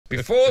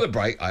Before the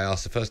break, I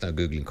asked the first now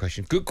Googling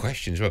question. Good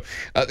question as well.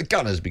 The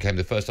Gunners became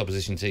the first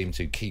opposition team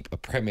to keep a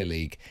Premier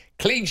League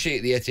clean sheet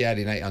at the Etihad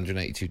in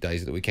 882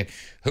 days at the weekend.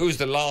 Who was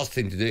the last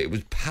team to do it? It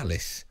was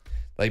Palace.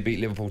 They beat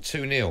Liverpool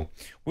 2-0.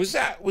 Was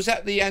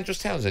that the Andros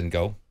Townsend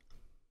goal?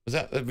 Was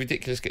that a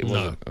ridiculous game?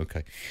 No.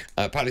 Okay.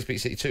 Palace beat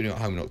City 2-0 at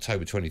home in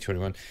October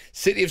 2021.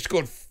 City have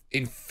scored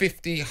in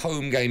 50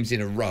 home games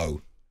in a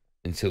row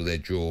until their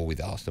draw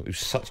with Arsenal. It was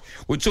such.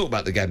 We'll talk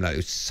about the game later. It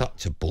was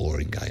such a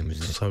boring game,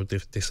 wasn't it? So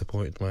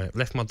disappointed, mate.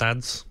 Left my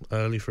dad's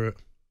early for it.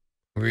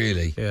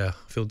 Really? Yeah,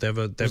 I feel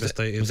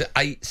devastated. Was it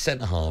 8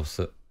 centre halves?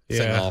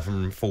 Centre half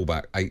and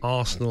fullback. 8.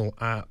 Arsenal,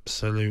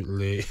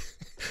 absolutely.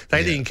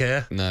 They didn't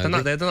care. No, they're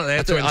not there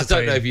to entertain. I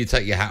don't know if you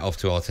take your hat off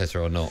to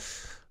Arteta or not.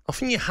 I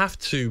think you have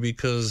to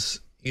because,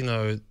 you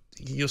know,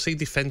 you'll see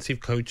defensive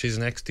coaches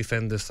and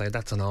ex-defenders say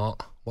that's an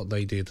art, what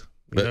they did.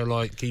 You know,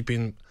 like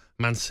keeping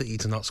Man City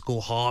to not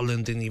score.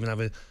 Haaland didn't even have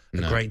a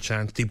great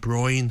chance. De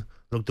Bruyne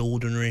looked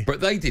ordinary.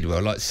 But they did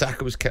well. Like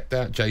Saka was kept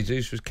out.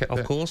 Jesus was kept out.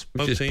 Of course,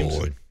 both teams.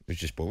 Boring. It was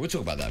just boring. We'll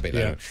talk about that a bit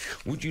later.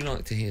 Would you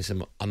like to hear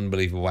some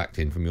unbelievable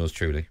acting from yours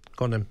truly?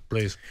 Go on then,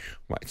 please.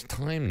 Right, it's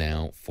time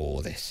now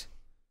for this.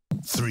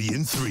 3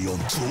 and 3 on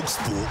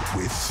talkSPORT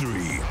with 3,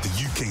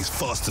 the UK's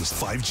fastest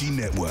 5G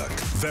network.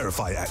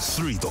 Verify at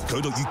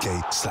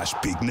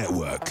 3.co.uk/big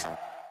network.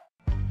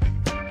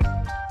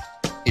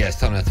 Yeah, it's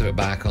time now to look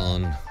back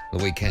on the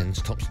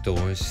weekend's top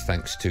stories,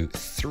 thanks to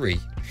 3.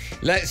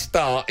 Let's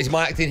start. Is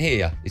my acting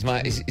here? It's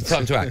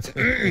time to act.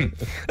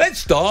 Let's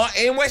start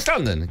in West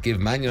London.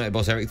 Give Man United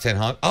boss Erik ten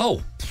Hag.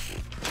 Oh,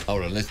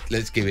 hold on.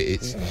 Let's give it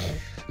its.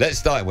 Let's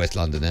start in West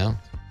London now.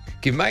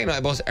 Give Man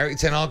United boss Erik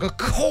ten Hag a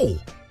call.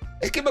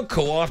 Let's give him a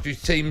call after his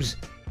team's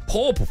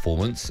poor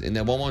performance in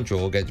their 1-1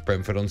 draw against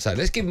Brentford on Saturday.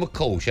 Let's give him a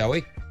call, shall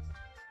we?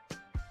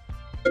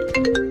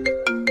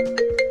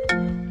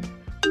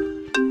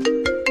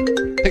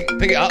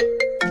 Pick it up.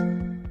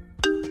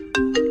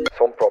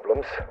 Some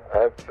problems.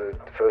 But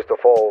first of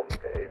all,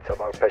 it's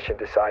about passion,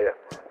 desire,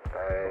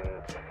 and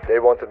they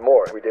wanted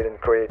more. We didn't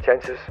create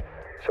chances,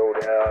 so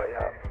there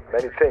are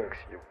many things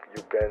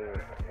you can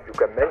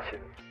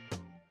mention.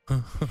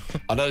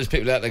 I know there's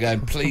people out there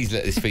going, please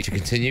let this feature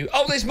continue.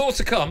 Oh, there's more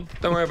to come.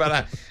 Don't worry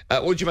about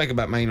that. What do you make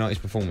about Man United's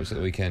performance at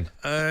the weekend?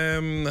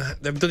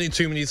 They've done it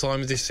too many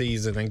times this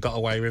season and got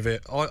away with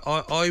it.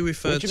 I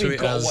referred to it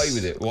got as... away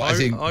with it? What,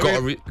 as in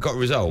got a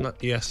result?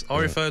 Yes. I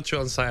referred to it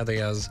on Saturday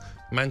as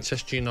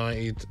Manchester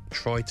United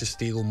tried to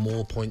steal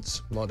more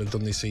points like they've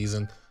done this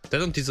season. They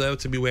don't deserve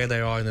to be where they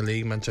are in the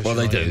league, Manchester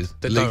United. Well, they do.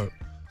 They don't.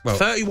 Well,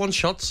 31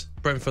 shots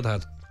Brentford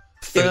had.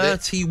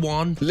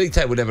 31. The league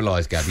table never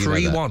lies, Gabby.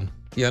 3-1.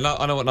 Yeah,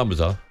 I know what numbers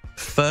are.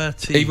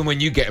 30. Even when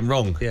you get them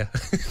wrong. Yeah.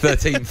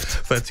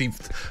 13th.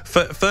 13th.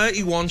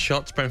 31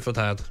 shots Brentford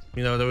had.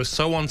 You know, they were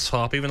so on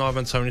top. Even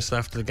Ivan Toney said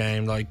after the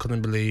game, like,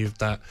 couldn't believe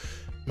that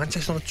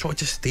Manchester United tried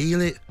to steal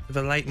it with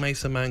a late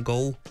Mason Mount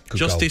goal.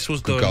 Justice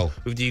was done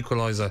with the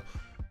equaliser.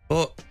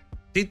 But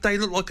did they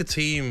look like a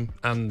team,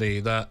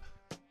 Andy, that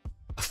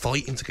are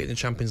fighting to get in the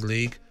Champions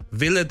League?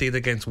 Villa did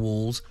against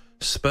Wolves.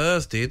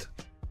 Spurs did.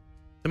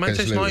 The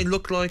Manchester United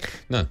look like...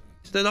 No.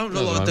 They don't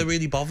look like they're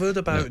really bothered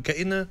about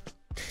getting there.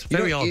 It's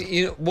very odd.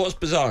 You know what's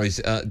bizarre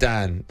is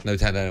Dan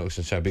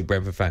Elson show, big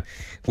Brentford fan.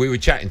 We were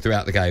chatting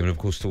throughout the game and of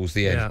course towards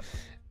the end. Yeah.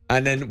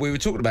 And then we were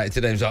talking about it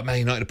today. It was like Man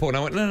United are poor. And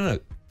I went, no.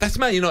 That's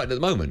Man United at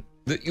the moment.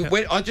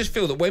 I just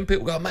feel that when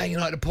people go Man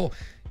United are poor,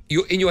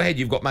 in your head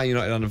you've got Man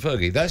United under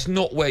Fergie. That's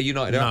not where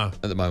United are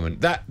at the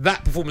moment.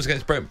 That performance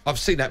against Brentford, I've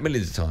seen that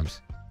millions of times.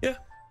 Yeah.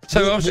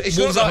 So it's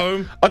Wolves not at like,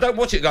 home. I don't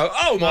watch it and go,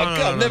 oh my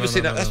God, I've never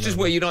seen that. That's just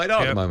where United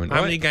are at the moment.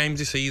 How many games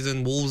this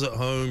season? Wolves at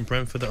home,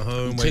 Brentford at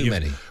home. Too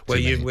many. Where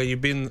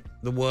you've been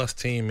the worst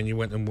team and you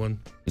went and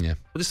won. Yeah.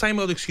 But the same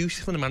old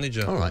excuses from the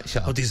manager. All right,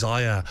 shut up. Oh,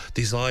 desire.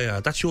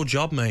 That's your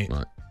job, mate.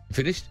 Right.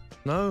 Finished?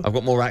 No. I've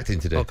got more acting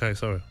to do. Okay,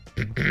 sorry.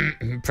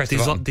 Press the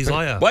button.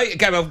 Desire. Wait,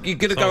 Gabby, you're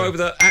going to go over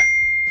the...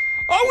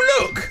 Oh,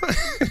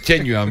 look!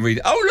 Genuine, I'm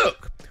reading. Oh,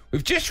 look!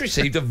 We've just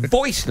received a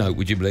voice note,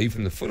 would you believe,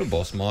 from the Fulham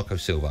boss, Marco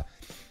Silva.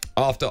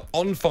 After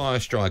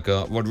on-fire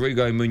striker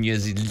Rodrigo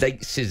Munez's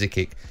late scissor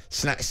kick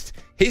snatched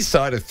his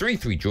side a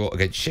 3-3 draw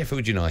against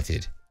Sheffield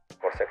United.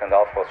 For second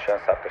half was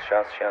chance after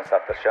chance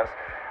that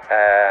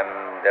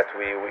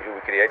we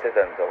created,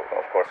 and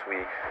of course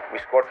we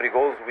scored 3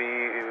 goals.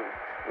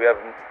 We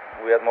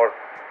had more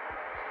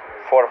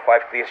 4 or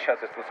 5 clear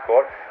chances to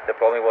score. The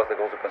problem was the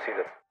goals we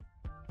conceded.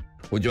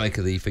 What do you make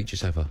of the feature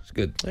so far? It's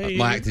good.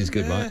 My acting's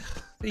good, right?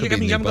 You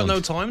haven't got no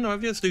time, no?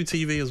 Have you had to do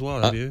TV as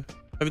well? Have you?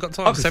 Have you got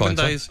time? 7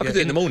 days. I could do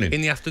it in the morning.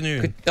 In the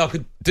afternoon. I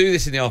could do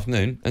this in the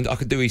afternoon, and I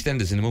could do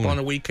EastEnders in the morning. On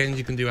a weekend,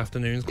 you can do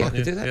afternoons. Yeah, I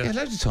could do that. Yeah,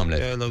 loads of time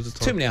left. Yeah, loads of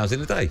time. Too many hours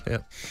in a day. Yeah.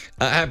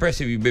 How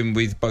impressive have you been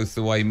with both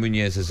the way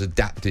Munez has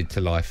adapted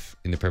to life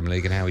in the Premier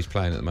League and how he's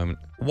playing at the moment?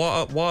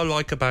 What I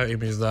like about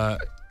him is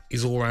that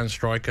he's all-round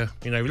striker.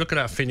 You know, you look at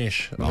that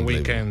finish on the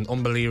weekend,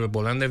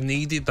 unbelievable. And they've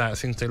needed that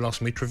since they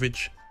lost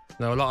Mitrovic.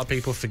 Now, a lot of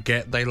people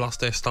forget they lost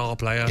their star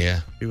player.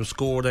 Yeah. He will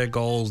score their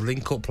goals,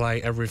 link-up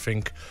play,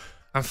 everything.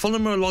 And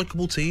Fulham are a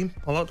likeable team.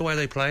 I like the way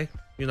they play.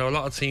 You know, a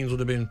lot of teams would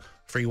have been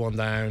 3-1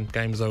 down,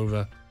 game's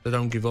over. They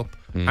don't give up.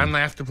 And they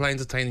have to play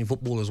entertaining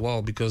football as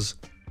well, because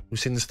we've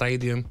seen the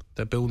stadium,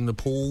 they're building the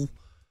pool.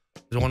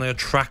 They want to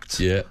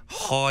attract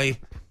high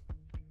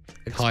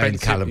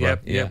high-end calibre.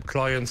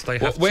 Clients. They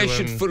have where to,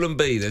 should Fulham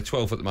be? They're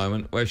 12th at the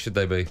moment. Where should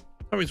they be?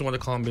 No reason why they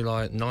can't be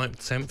like 9th,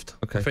 10th.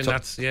 Okay. I think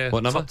that's,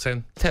 what number? top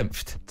 10.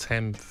 10th.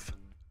 10th.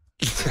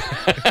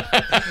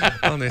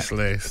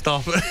 Honestly,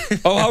 stop.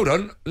 Oh, hold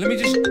on. Let me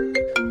just...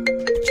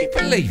 Do you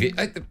believe it?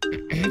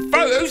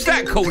 Who's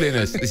that calling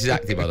us? This is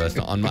active, by the way.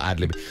 I'm not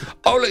ad-libbing.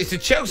 Oh, look, it's the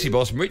Chelsea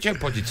boss, Mauricio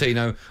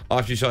Pochettino,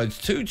 after he decides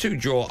 2-2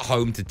 draw at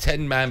home to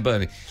 10-man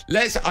Burnley.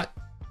 Let's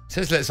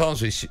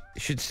answer it.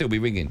 Should still be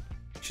ringing.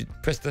 Should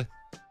press the...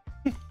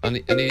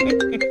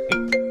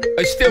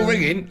 It's still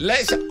ringing.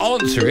 Let's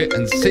answer it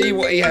and see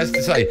what he has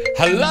to say.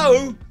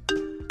 Hello?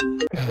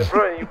 The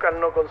problem, you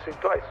cannot concede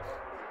twice.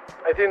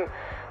 I think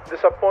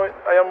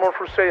I am more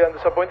frustrated and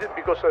disappointed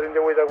because of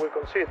the way that we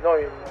concede,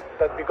 knowing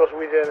that because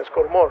we didn't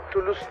score more. To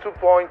lose 2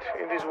 points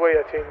in this way,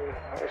 I think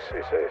the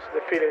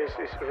feeling is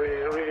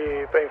really,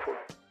 really painful.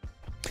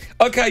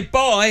 Okay,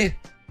 bye.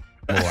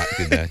 All right,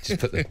 good there. Just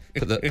put the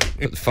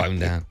phone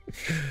down.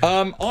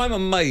 I'm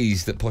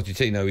amazed that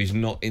Pochettino is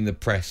not in the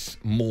press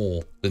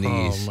more than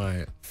he is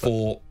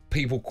for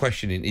people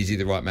questioning, is he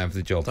the right man for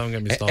the job? Don't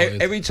get me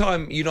started. Every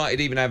time United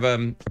even have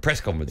a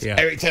press conference,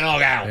 Eric Ten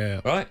Hag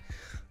out, right?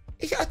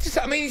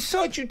 I mean, he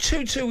sided you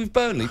 2-2 with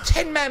Burnley,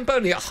 10-man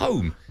Burnley at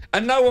home,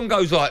 and no one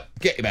goes like,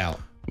 get him out.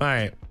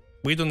 Mate,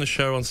 we done the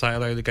show on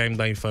Saturday, the game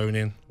day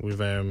phone-in with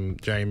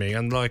Jamie,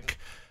 and like,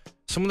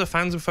 some of the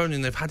fans are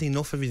phoning, they've had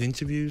enough of his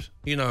interviews.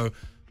 You know,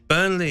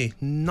 Burnley,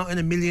 not in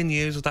a million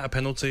years was that a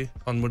penalty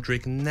on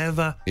Mudryk,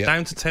 never.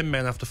 Down to 10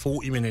 men after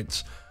 40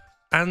 minutes.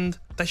 And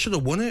they should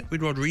have won it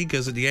with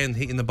Rodriguez at the end,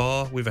 hitting the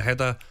bar with a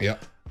header.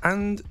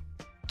 And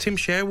Tim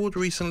Sherwood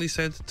recently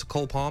said to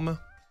Cole Palmer,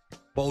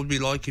 what would it be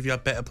like if you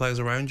had better players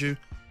around you?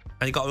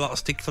 And he got a lot of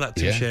stick for that,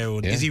 Tim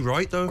Sherwood. Is he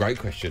right, though? Great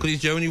question. Because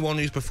he's the only one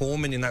who's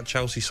performing in that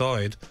Chelsea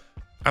side.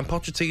 And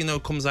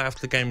Pochettino comes out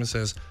after the game and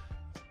says,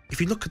 if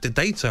you look at the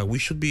data, we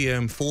should be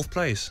 4th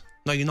place.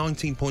 No, you're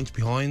 19 points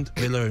behind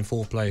Villa in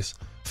 4th place.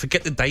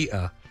 Forget the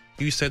data.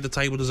 You said the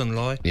table doesn't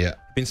lie.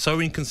 Been so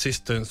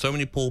inconsistent, so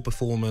many poor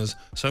performers,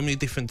 so many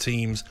different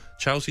teams.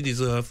 Chelsea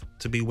deserve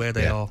to be where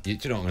they are. Do you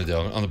know what I'm going to do?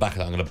 On the back of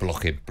that, I'm going to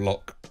block him.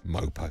 Block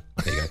Mopo.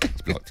 There you go.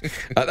 It's blocked.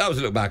 That was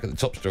a look back at the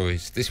top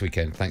stories this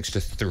weekend, thanks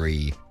to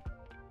 3.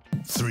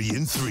 3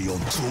 in 3 on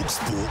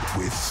talkSPORT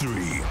with 3,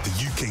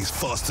 the UK's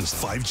fastest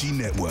 5G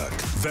network.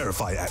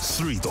 Verify at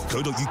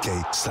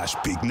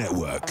 3.co.uk/big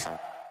network.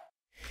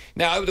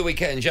 Now, over the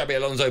weekend, Xabi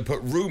Alonso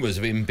put rumours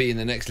of him being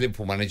the next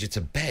Liverpool manager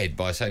to bed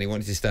by saying he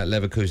wanted to stay at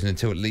Leverkusen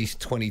until at least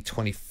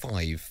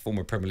 2025.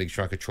 Former Premier League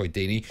striker Troy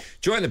Deeney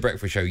joined the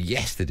Breakfast Show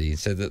yesterday and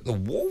said that the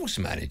Wolves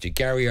manager,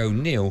 Gary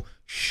O'Neill,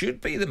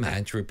 should be the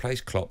man to replace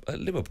Klopp at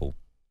Liverpool.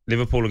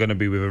 Liverpool are going to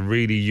be with a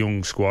really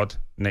young squad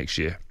next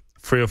year.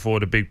 3 or 4 of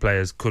the big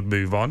players could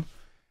move on,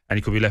 and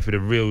you could be left with a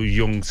real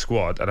young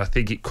squad. And I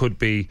think it could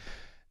be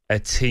a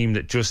team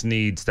that just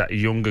needs that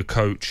younger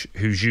coach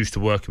who's used to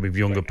working with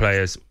younger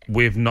players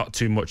with not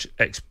too much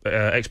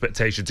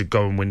expectation to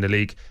go and win the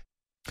league.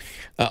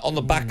 On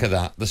the back of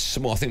that, I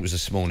think it was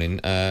this morning,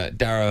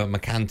 Darragh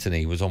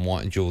McAntony was on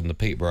White and Jordan, the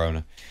Peterborough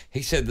owner.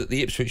 He said that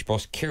the Ipswich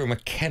boss, Kieran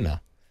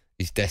McKenna,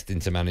 is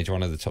destined to manage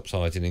one of the top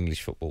sides in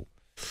English football.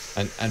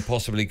 And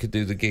possibly could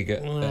do the gig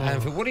at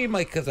Anfield. What do you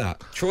make of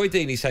that? Troy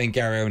Deeney saying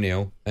Gary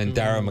O'Neill and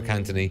Darragh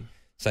McAntony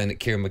saying that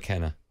Kieran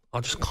McKenna. I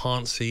just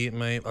can't see it,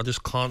 mate. I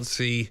just can't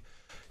see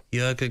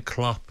Jurgen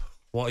Klopp,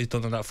 what he's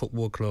done at that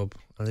football club.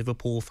 And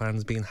Liverpool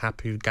fans being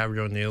happy with Gary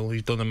O'Neill.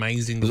 He's done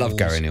amazing. Love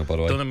Gary O'Neill, by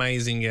the way. Done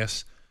amazing,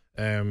 yes.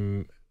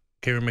 Kieran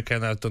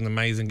McKenna has done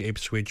amazing at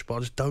Ipswich, but I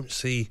just don't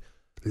see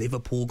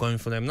Liverpool going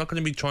for them. I'm not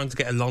going to be trying to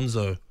get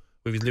Alonso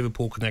with his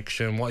Liverpool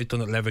connection, what he's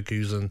done at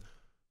Leverkusen,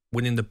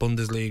 winning the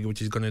Bundesliga, which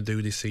he's going to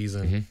do this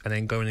season, and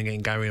then going and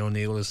getting Gary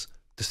O'Neill as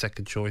the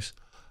second choice.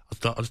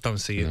 I just don't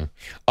see it.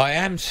 I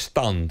am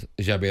stunned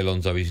Xabi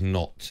Alonso is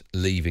not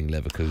leaving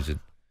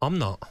Leverkusen. I'm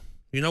not.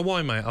 You know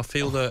why, mate? I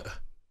feel that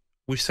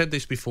we've said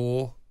this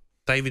before.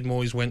 David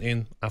Moyes went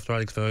in after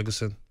Alex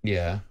Ferguson.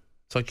 Yeah.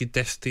 It's like you're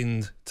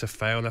destined to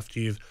fail after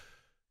you've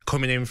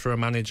coming in for a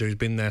manager who's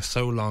been there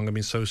so long and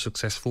been so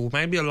successful.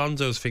 Maybe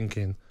Alonso's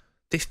thinking,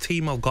 this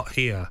team I've got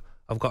here,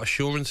 I've got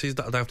assurances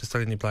that I don't have to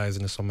sell any players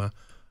in the summer.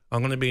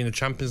 I'm going to be in the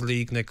Champions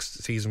League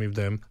next season with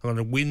them. I'm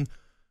going to win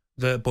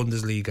the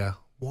Bundesliga.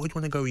 Why do you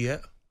want to go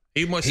yet?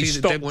 You might see his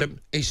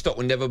stock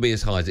will never be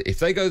as high as it. If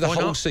they go the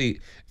whole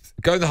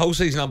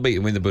season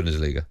unbeaten, win the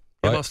Bundesliga. Right?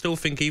 Yeah, but I still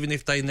think even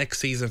if they next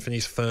season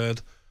finish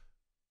 3rd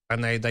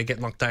and they get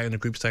knocked out in the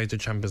group stage of the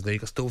Champions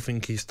League, I still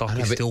think his stock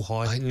is still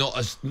high. Not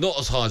as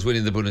high as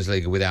winning the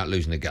Bundesliga without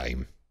losing a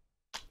game.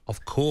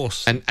 Of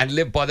course. And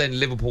by then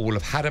Liverpool will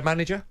have had a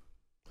manager.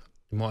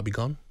 He might be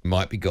gone.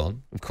 Might be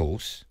gone, of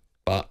course.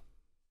 But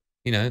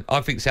you know, I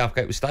think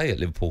Southgate would stay at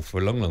Liverpool for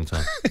a long, long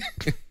time.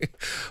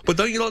 But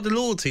don't you like the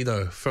loyalty,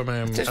 though, from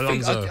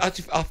Alonso?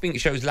 I think it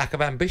shows lack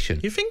of ambition.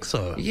 You think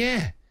so?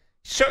 Yeah.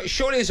 So,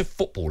 surely as a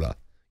footballer,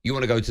 you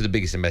want to go to the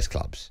biggest and best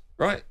clubs,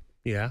 right?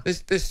 Yeah.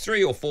 There's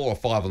 3 or 4 or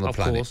 5 on the Of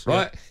planet, course,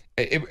 right?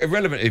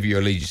 Irrelevant of your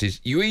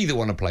allegiances, you either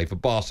want to play for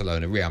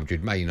Barcelona, Real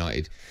Madrid, Man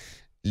United,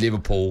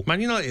 Liverpool.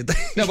 Man United.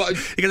 No, but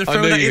you're going to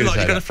throw that in like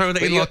you're going to throw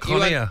that in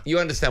like you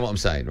understand what I'm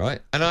saying, right?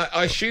 And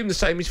I assume the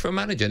same is for a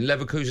manager, and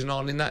Leverkusen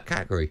aren't in that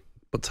category.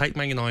 But take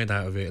Man United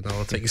out of it, and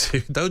I'll take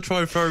you. Don't try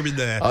and throw him in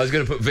there. I was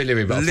going to put Villa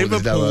in, but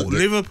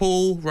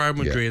Liverpool, Real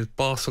Madrid,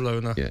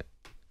 Barcelona. Yeah,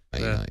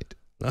 Man United.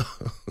 No,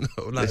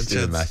 This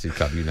is a massive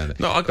club, you know that.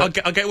 No,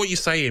 I get what you're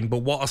saying, but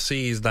what I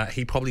see is that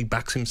he probably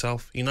backs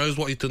himself. He knows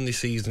what he's done this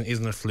season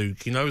isn't a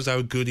fluke. He knows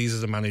how good he is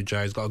as a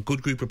manager. He's got a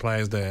good group of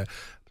players there.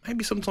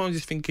 Maybe sometimes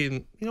he's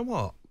thinking, you know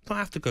what? I don't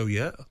have to go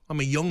yet. I'm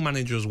a young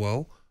manager as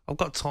well. I've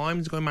got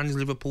time to go manage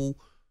Liverpool.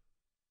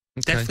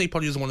 Okay. Definitely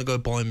probably doesn't want to go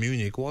Bayern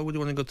Munich. Why would he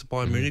want to go to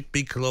Bayern Munich?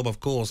 Big club, of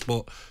course,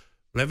 but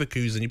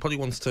Leverkusen, he probably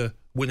wants to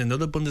win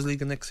another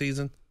Bundesliga next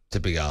season. It's a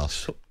big arse.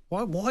 So,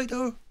 why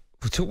though?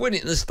 To win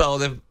it in the style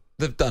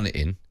they've done it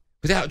in,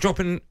 without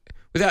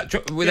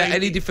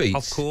any defeats.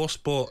 Of course,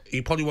 but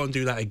he probably won't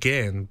do that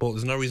again. But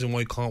there's no reason why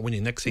he can't win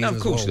it next season. No,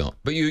 of course not.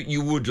 But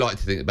you would like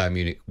to think that Bayern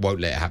Munich won't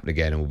let it happen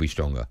again and will be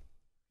stronger.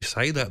 You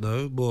say that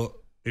though, but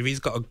if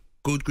he's got a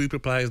good group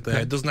of players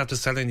there, doesn't have to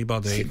sell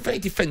anybody. It's very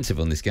defensive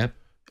on this game.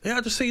 Yeah,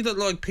 I just see that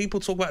like people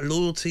talk about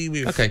loyalty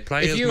with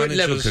players. If you were at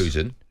managers.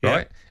 Leverkusen,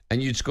 right,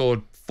 and you'd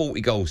scored 40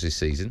 goals this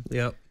season,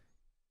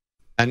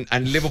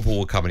 and Liverpool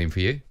were coming in for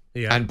you,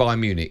 and Bayern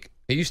Munich,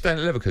 are you staying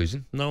at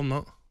Leverkusen? No, I'm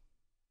not.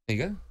 There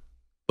you go.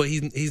 But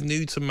he's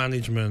new to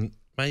management.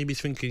 Maybe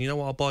he's thinking, you know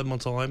what, I'll bide my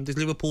time. This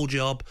Liverpool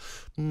job,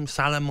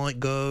 Salah might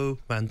go.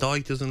 Van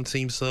Dijk doesn't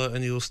seem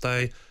certain he'll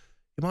stay.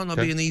 It might not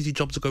be an easy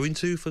job to go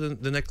into for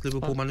the next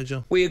Liverpool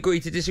manager. We agree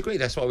to disagree.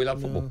 That's why we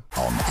love football.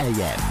 On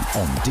AM,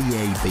 on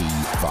DAB,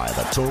 via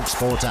the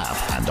talkSPORT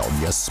app and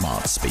on your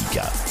smart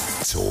speaker.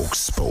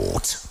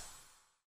 talkSPORT.